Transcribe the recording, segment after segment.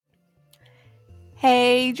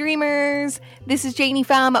Hey dreamers, this is Janie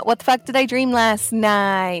from What the Fuck Did I Dream Last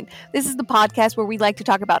Night? This is the podcast where we like to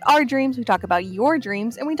talk about our dreams, we talk about your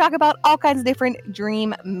dreams, and we talk about all kinds of different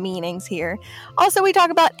dream meanings here. Also, we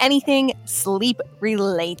talk about anything sleep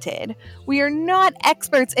related. We are not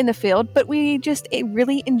experts in the field, but we just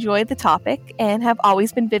really enjoy the topic and have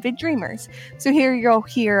always been vivid dreamers. So here you'll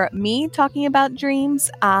hear me talking about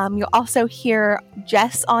dreams. You'll also hear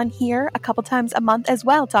Jess on here a couple times a month as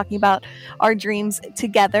well, talking about our dreams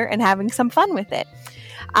together and having some fun with it.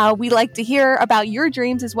 We like to hear about your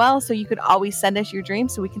dreams as well, so you could always send us your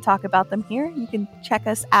dreams so we can talk about them here. You can check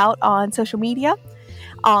us out on social media,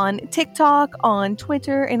 on TikTok, on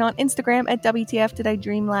Twitter, and on Instagram at WTF Did I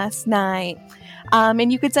Dream Last Night.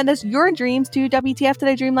 And you could send us your dreams to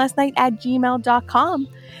WTFDidIDreamLastNight at gmail.com.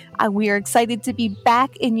 We are excited to be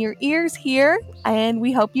back in your ears here, and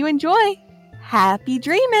we hope you enjoy. Happy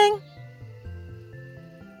dreaming!